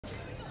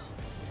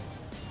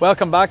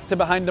Welcome back to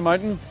Behind the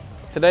Mountain.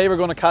 Today we're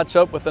going to catch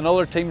up with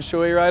another Team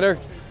Shoei rider,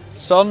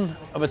 son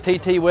of a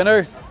TT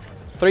winner,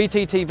 3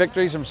 TT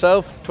victories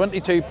himself,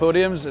 22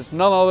 podiums. It's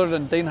none other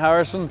than Dean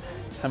Harrison,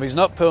 and he's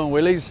not pulling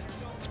wheelies,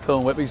 he's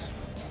pulling whippies.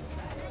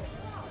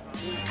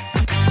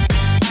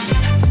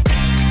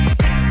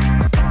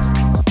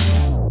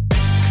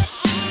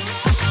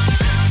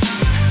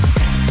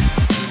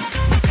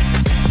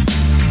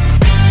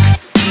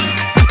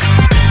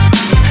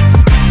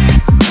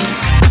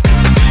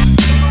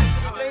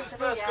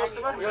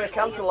 You want to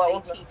cancel that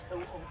one?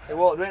 It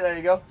won't do it, there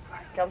you go.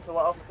 Cancel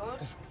that off.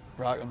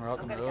 Rock and roll.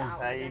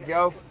 There you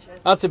go.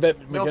 That's a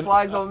bit No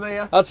flies on me,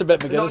 yeah? That's a bit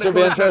McGinnis will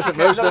be interested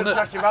most, isn't it?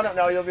 Snatch your man up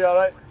now, you'll be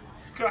alright.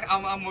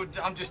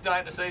 I'm just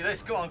dying to see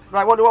this, go on.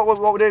 Right, what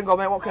we're doing, go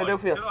mate, what can I do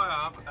for you? Could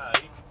I have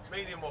a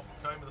medium waffle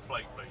cone with a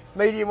flake, please?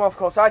 Medium waffle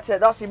cone, so I'd say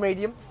that's your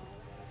medium.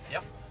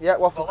 Yep. Yeah,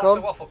 waffle Well, cone.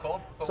 that's a waffle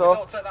cone, but So- we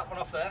don't take that one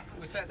off there,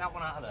 we take that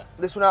one out of there.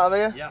 This one out of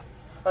here? Yeah.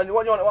 And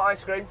what do you want, what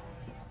ice cream?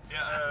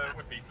 Yeah,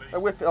 whippy, please. A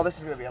whip. Oh, this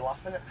is going to be a laugh,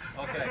 isn't it?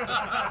 Okay.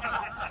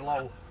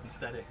 Slow and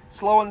steady.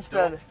 Slow and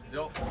steady.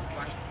 Don't.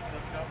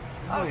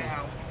 Oh,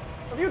 yeah.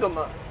 Have you done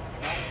that?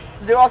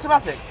 Does it do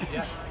automatic?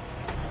 Yes.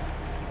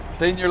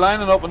 Dean, you're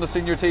lining up on the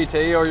senior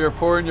TT, or you're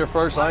pouring your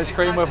first ice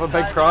cream with a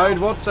big crowd.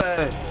 What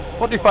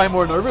do you find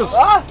more nervous?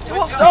 Ah! It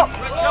won't stop!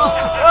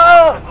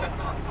 Oh!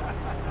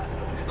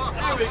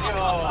 There we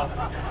go.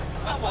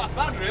 That wasn't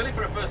bad really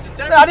for a first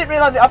attempt. No, I didn't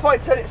realise it. I thought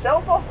it turned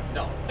itself off.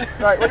 No.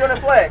 Right, we're doing a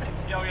flake.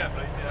 Oh yeah,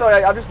 please. Yeah.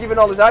 Sorry, I'm just giving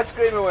all this ice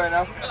cream away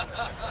now.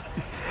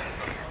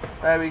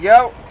 There we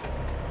go.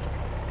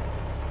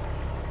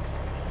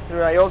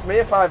 Right, he owes me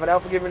a £5 now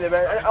for giving him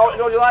a... Oh,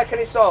 do you like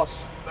any sauce?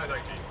 No, thank you.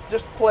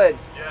 Just plain.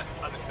 Yeah,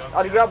 and it's done.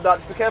 I'd grab that.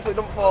 Just be careful it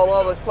don't fall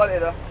over. There's plenty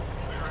there.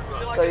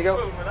 There you go.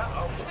 Spoon with that?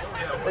 Oh,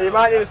 yeah. You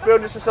might need a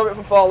spoon just to stop it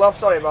from falling off.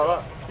 Sorry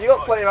about that. You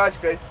got plenty of ice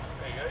cream.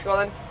 There you Go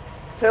on then.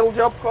 Till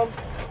job, come on.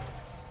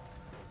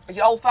 Is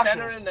it old fashioned?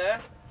 Tenner in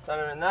there,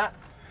 Tenner in that.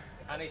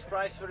 and his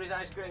price for his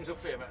ice cream's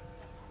up here, mate.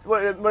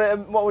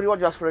 What would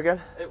you ask for again?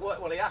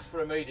 Well, he asked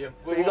for a medium.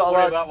 We But you won't got a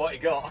worry large. about what he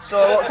got.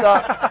 So what's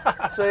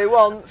that? So he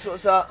wants,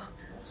 what's that?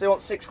 So he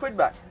wants £6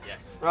 back?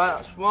 Yes. Right,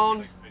 that's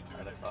 1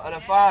 and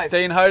a 5.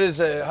 Dean, how does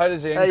the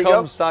you go.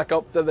 income stack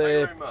up to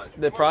very much.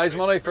 the prize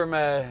money from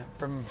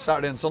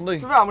Saturday and Sunday?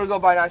 So right, I'm going to go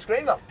buy an ice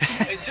cream then.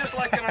 It's just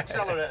like an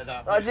accelerator,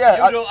 that. That's,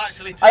 yeah, You don't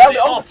actually turn I held it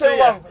it on off, for too do you?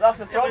 long. That's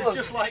the Yeah, but problem. it's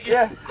just like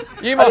Yeah.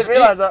 You I must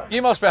didn't realise that.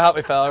 you must be a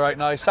happy fella right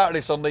now.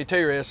 Saturday, Sunday,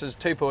 2 races,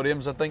 2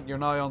 podiums. I think you're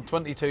now on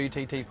 22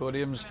 TT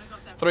podiums,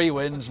 3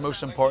 wins.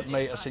 Most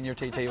importantly, a senior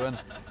TT win.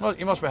 Well,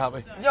 you must be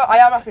happy. Yeah, I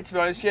am happy to be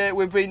honest. Yeah,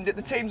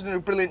 the team's done a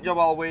brilliant job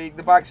all week.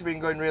 The bikes have been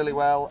going really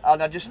well,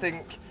 and I just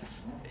think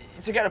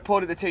to get a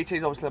podium at the TT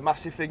is obviously a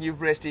massive thing.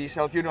 You've raced it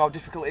yourself. You know how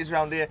difficult it is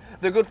around here.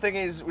 The good thing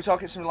is, we're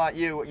talking to someone like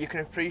you. You can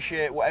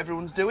appreciate what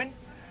everyone's doing.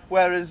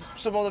 Whereas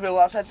some other people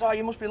that said, "Oh,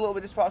 you must be a little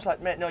bit disappointed." It's like,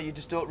 mate, no, you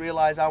just don't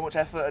realise how much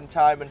effort and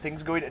time and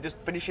things go into just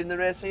finishing the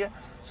race here.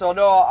 So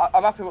no,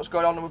 I'm happy with what's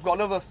going on, and we've got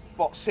another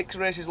 6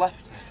 races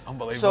left.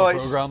 Unbelievable So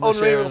programme it's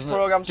this year, unreal isn't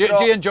programme. it?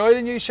 Do you enjoy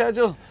the new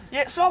schedule?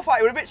 Yeah, so far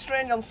it was a bit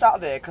strange on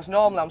Saturday because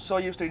normally I'm so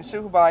used to doing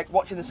Superbike,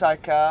 watching the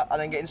sidecar, and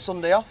then getting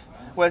Sunday off.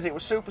 Whereas it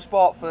was Super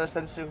Sport first,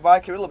 then Superbike.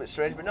 It was a little bit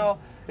strange, but no,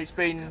 it's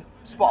been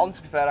spot on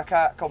to be fair. I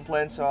can't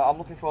complain, so I'm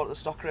looking forward to the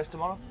stock race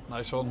tomorrow.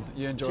 Nice one.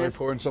 You enjoy Cheers.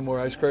 pouring some more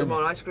ice cream? Some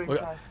more ice cream.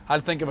 Well, I'll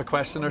think of a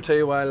question or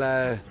two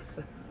while.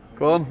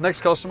 Go on,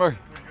 next customer.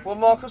 One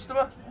more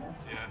customer?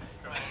 Yeah.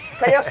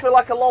 Can you ask for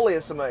like a lolly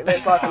or something? It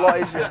makes life a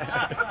lot easier.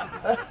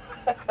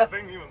 I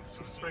think he wants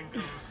some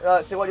sprinkles.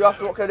 Right, so what you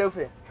after? What can I do for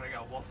you? Can I get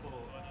a waffle?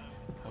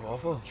 A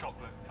waffle?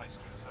 Chocolate ice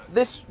cream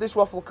set. This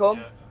waffle cone,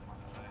 Yeah.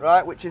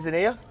 right, which is in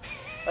here.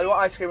 And what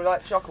ice cream would you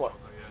like? Chocolate?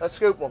 Yeah. A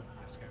scoop one?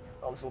 Let's go.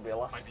 Oh, this will be a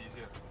laugh. Might be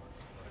easier.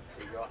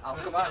 I'll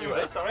come at you,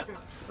 sorry.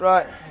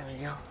 Right, there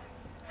we go.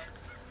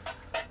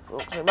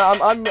 Folks,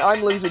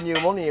 I'm losing you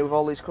money here with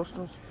all these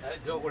customers.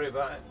 Don't worry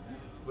about it.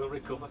 We'll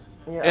recover.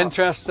 Yeah.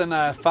 Interesting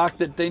fact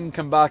that Dean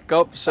come back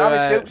up. So How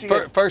many scoops you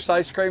get? first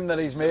ice cream that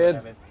he's made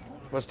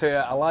was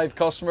to a live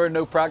customer,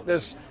 no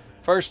practice.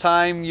 First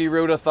time you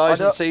rode a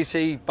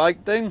 1000cc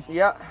bike, Dean.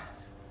 Yeah,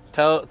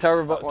 Tell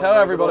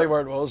everybody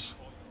where it was.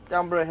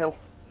 Downbury Hill.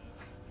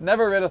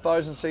 Never rode a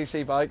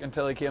 1000cc bike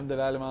until he came to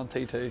Valleyman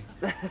TT.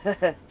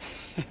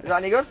 Is that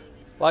any good?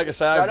 Like I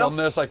say, I've Right done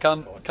up. this. I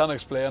can't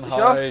explain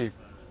sure?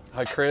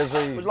 how crazy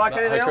Would you like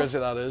anything how else? crazy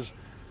that is.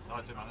 No,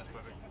 that's it, man. That's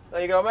perfect.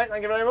 There you go, mate.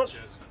 Thank you very much.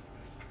 Cheers.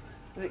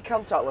 Is it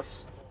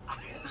contactless?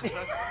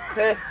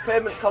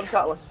 Payment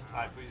contactless.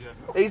 Alright, please, yeah.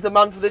 He's the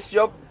man for this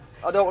job.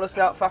 I don't want to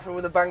start faffing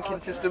with the banking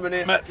system in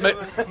here.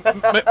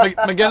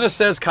 McGinnis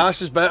says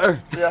cash is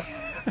better. Yeah.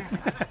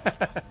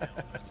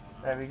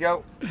 There we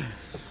go.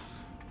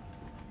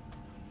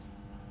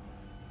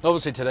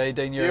 Obviously today,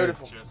 Dean, you're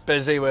Beautiful.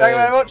 busy with Thank you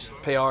very much.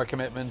 PR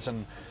commitments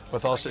and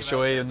with us at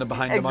Shoei and the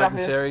Behind the Exactly.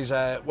 Mountain series.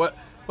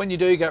 When you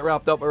do get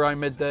wrapped up around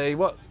midday,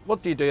 what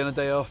do you do on a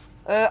day off?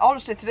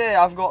 Honestly, today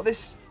I've got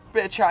this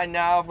bit of chatting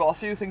now. I've got a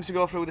few things to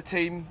go through with the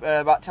team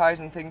about tyres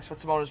and things for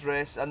tomorrow's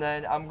race, and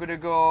then I'm going to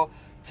go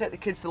take the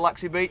kids to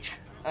Laxey Beach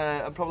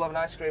and probably have an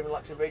ice cream in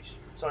Laxey Beach.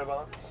 Sorry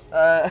about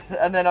that.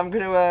 And then I've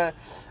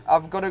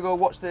got to go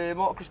watch the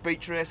motocross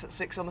beach race at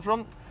 6 on the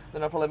front.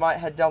 Then I probably might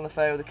head down the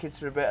fair with the kids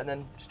for a bit and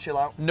then just chill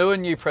out.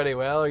 Knowing you pretty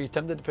well, are you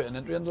tempted to put an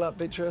entry into that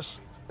beach race?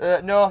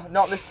 No,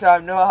 not this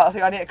time. No, I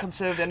think I need to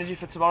conserve the energy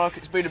for tomorrow. 'Cause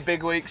it's been a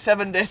big week,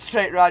 7 days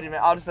straight riding.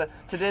 Mate.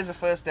 Today's the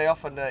first day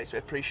off, and it's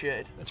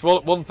appreciated. It's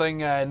one thing,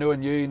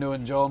 knowing you,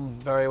 knowing John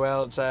very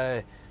well. It's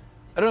I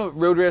don't know,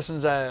 road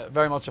racing's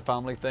very much a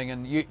family thing,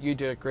 and you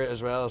do it great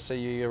as well. I see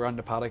you around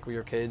the paddock with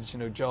your kids. You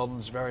know,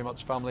 John's very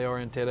much family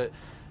orientated,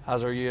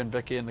 as are you and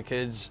Vicky and the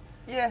kids.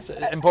 Yeah. It's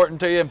important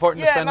to you.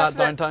 Important to spend that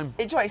downtime.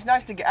 It's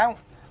nice to get out.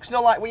 Because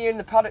like when you're in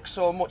the paddock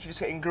so much, you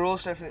just get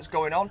engrossed in everything that's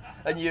going on,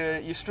 and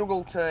you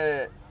struggle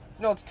to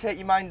take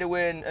your mind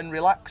away and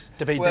relax.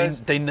 To be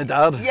Dean the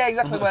dad. Yeah,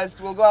 exactly.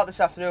 Whereas we'll go out this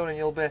afternoon and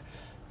they'll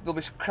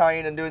be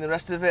crying and doing the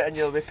rest of it, and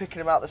you'll be picking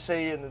them out the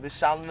sea and there'll be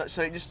sand.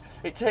 So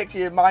it takes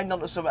your mind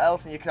onto something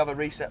else, and you can have a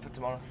reset for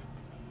tomorrow.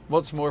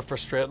 What's more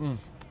frustrating,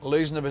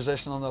 losing the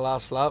position on the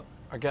last lap,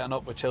 or getting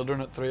up with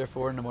children at 3 or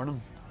 4 in the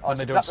morning when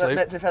they don't sleep?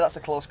 To be fair, that's a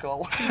close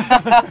call.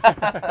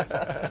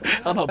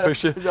 I'll not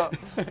push you. No.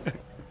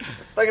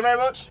 Thank you very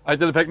much. I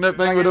did a picnic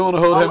thing, we don't want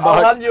to hold him back.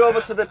 I'll hand you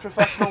over to the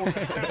professionals.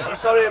 I'm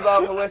sorry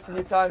about wasting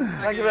your time.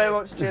 Thank you very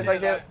much. Cheers,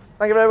 thank you.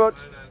 Thank you very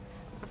much.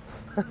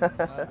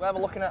 What am I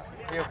looking at?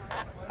 You.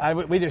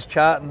 We just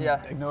chat and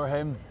ignore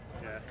him.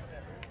 Yeah.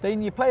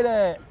 Dean, you played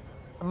a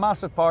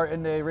massive part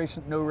in the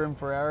recent No Room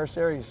for Error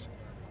series.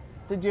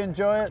 Did you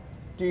enjoy it?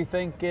 Do you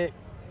think it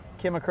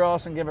came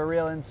across and gave a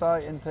real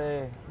insight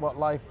into what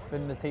life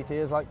in the TT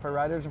is like for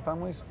riders and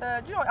families? Do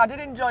you know what? I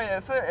did enjoy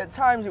it. At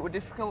times it was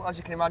difficult, as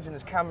you can imagine.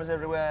 There's cameras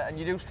everywhere, and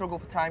you do struggle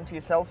for time to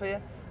yourself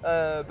here.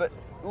 But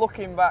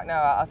looking back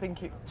now, I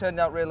think it turned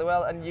out really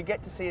well, and you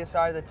get to see a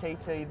side of the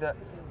TT that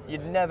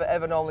you'd never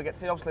ever normally get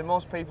to see. Obviously,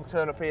 most people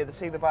turn up here, they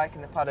see the bike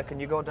in the paddock,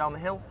 and you go down the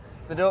hill.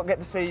 They don't get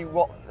to see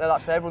what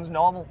everyone's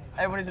normal.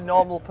 Everyone is a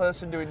normal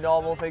person doing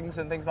normal things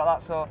and things like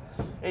that. So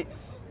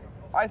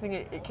I think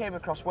it came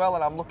across well,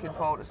 and I'm looking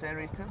forward to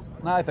series 2.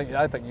 No, I think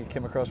you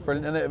came across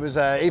brilliant, and it was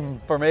even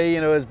for me,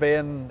 as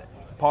being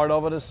part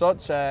of it as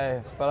such.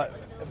 But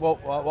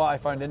what I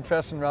found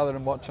interesting, rather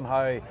than watching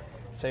how,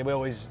 say, we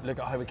always look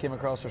at how we came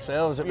across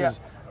ourselves, it was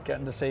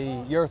getting to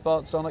see your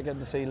thoughts on it, getting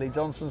to see Lee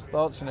Johnson's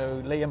thoughts.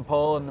 Lee and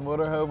Paul in the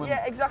motorhome. And,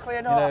 yeah, exactly.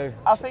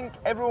 I think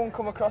everyone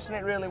come across in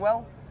it really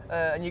well.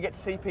 And you get to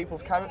see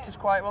people's characters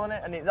quite well in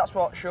it, and that's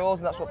what shows,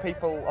 and that's what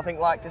people, I think,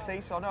 like to see.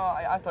 So no,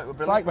 I thought it was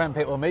brilliant. It's like when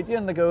people meet you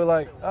and they go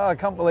like, "Oh, I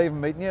can't believe I'm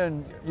meeting you,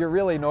 and you're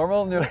really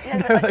normal."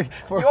 And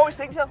you always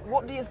think to yourself,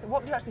 what do you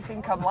actually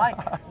think I'm like?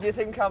 Do you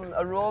think I'm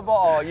a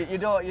robot, or you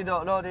don't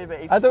know, do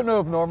you? I don't know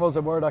if normal is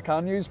a word I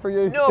can use for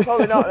you. No,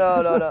 probably not.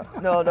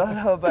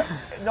 No, but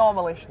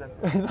normalish then.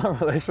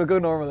 Normalish. We'll go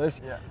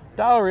normalish. Yeah.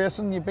 Dal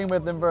Racing, you've been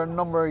with them for a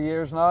number of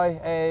years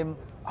now.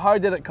 How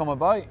did it come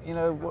about?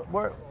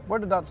 Where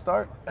did that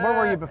start? Where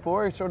were you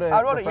before?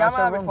 I rode at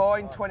Yamaha before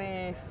in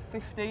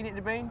 2015 it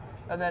had been,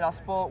 and then I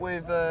spoke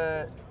with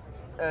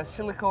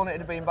Silicone it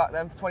had been back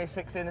then for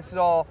 2016. This is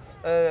all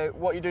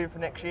what you're doing for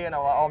next year, and I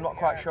was like, I'm not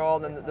quite sure.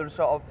 And then they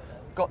sort of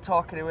got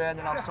talking away, and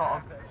then I've sort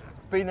of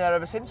been there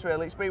ever since.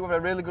 Really, it's been with a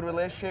really good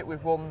relationship.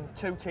 We've won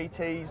 2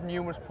 TTs,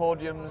 numerous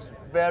podiums,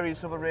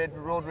 various other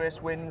road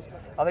race wins.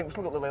 I think we've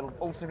still got the little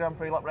Ulster Grand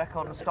Prix lap record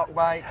on the stock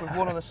bike. We've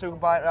won on the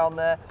superbike around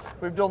there.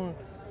 We've done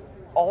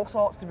all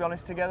sorts, to be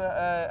honest, together,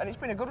 and it's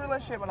been a good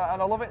relationship, and I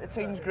love it. The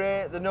team's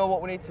great, they know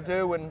what we need to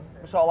do, and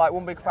we're sort of like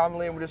one big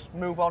family, and we just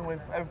move on with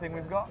everything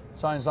we've got.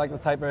 Sounds like the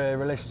type of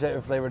relationship,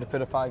 if they were to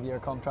put a 5-year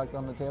contract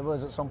on the table,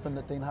 is it something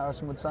that Dean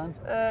Harrison would sign?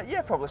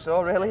 Yeah, probably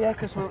so, really, yeah,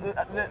 because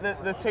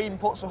the team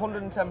puts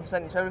 110%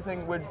 into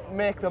everything. We'd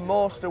make the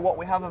most of what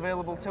we have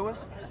available to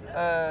us,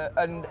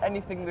 and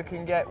anything they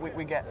can get,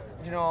 we get.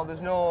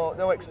 There's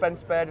no expense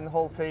spared in the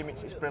whole team.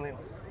 It's brilliant.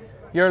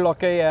 You're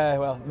lucky,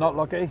 well, not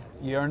lucky,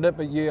 you earned it,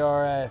 but you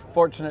are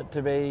fortunate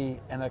to be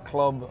in a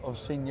club of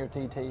senior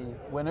TT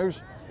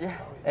winners. Yeah.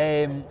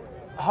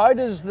 How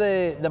does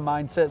the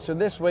mindset, so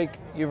this week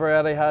you've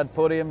already had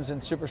podiums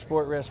in Super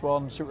Sport Race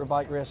 1,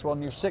 Superbike Race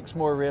 1, you've 6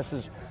 more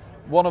races,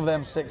 one of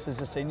them 6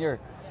 is a senior.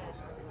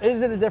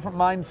 Is it a different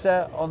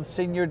mindset on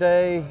senior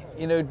day?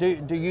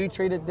 Do you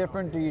treat it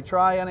different? Do you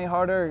try any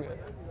harder?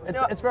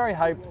 It's very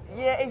hyped.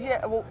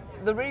 Yeah, well,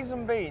 the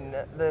reason being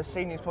that the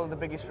senior is probably the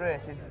biggest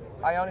race is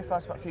I only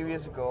first about a few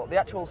years ago. The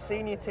actual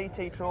senior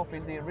TT trophy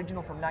is the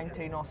original from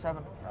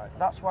 1907. Right.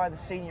 That's why the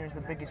senior is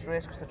the biggest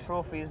race, because the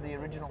trophy is the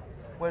original.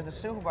 Whereas the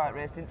superbike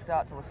race didn't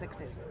start till the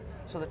 60s.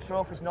 So the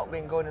trophy's not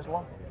been going as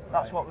long.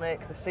 That's what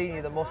makes the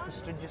senior the most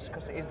prestigious,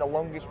 because it is the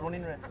longest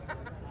running race.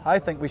 I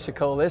think we should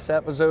call this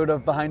episode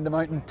of Behind the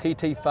Mountain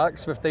TT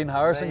Facts with Dean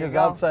Harrison,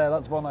 because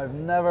that's one I've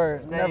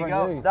never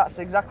knew. That's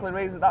exactly the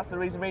reason. That's the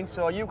reason being.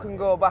 So you can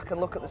go back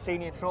and look at the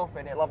senior trophy,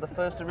 and it'll have the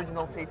first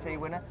original TT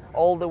winner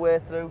all the way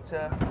through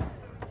to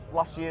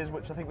last year's,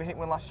 which I think we hit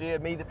one last year,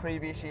 me the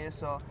previous year.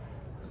 So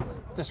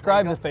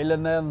describe the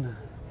feeling then.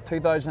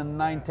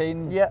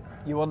 2019. Yeah.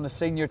 You won the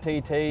senior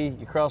TT.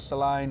 You crossed the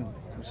line.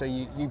 So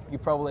you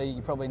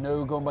probably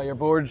know, going by your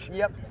boards.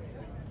 Yep.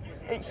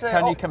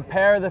 Can you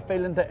compare the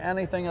feeling to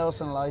anything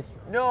else in life?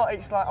 No,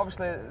 it's like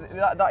obviously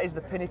that is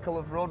the pinnacle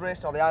of road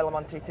racing or the Isle of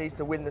Man TTs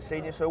to win the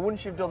senior. So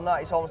once you've done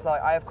that, it's almost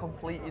like I have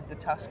completed the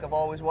task I've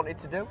always wanted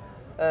to do.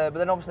 But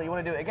then obviously you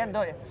want to do it again,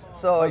 don't you?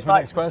 So that's it's my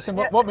like next question.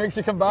 yeah, what makes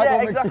you come back? Yeah,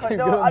 what exactly. Makes you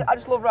keep No, going? I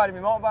just love riding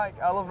my motorbike.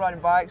 I love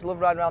riding bikes. Love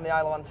riding around the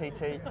Isle of Man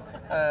TT.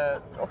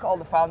 Look at all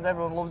the fans.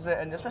 Everyone loves it,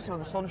 and especially when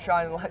the sun's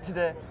shining like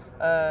today.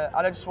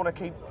 And I just want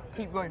to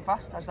keep going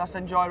fast. I just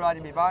enjoy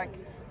riding my bike.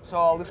 So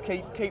I'll just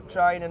keep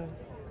trying, and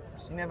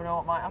you never know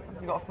what might happen.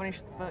 You've got to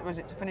finish. Was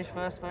it to finish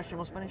first you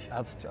must finish?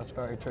 That's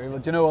very true. Well,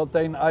 do you know what,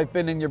 Dean? I've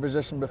been in your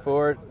position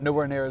before,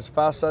 nowhere near as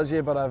fast as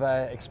you, but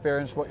I've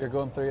experienced what you're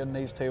going through in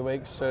these 2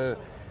 weeks. So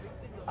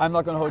I'm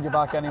not going to hold you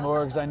back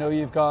anymore because I know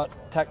you've got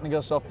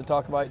technical stuff to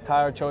talk about,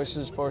 tyre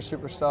choices for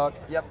Superstock.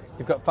 Yep.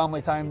 You've got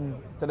family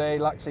time today,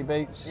 Laxey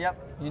Beats.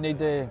 Yep. You need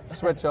to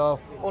switch off.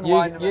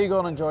 Unwind You go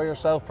and enjoy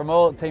yourself. From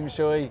all at Team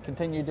Shoei,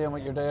 continue doing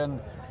what you're doing.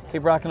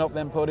 Keep racking up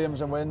them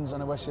podiums and wins,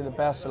 and I wish you the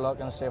best of luck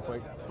and a safe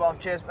week. Well,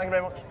 cheers. Thank you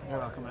very much. You're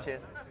welcome, mate.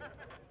 Cheers.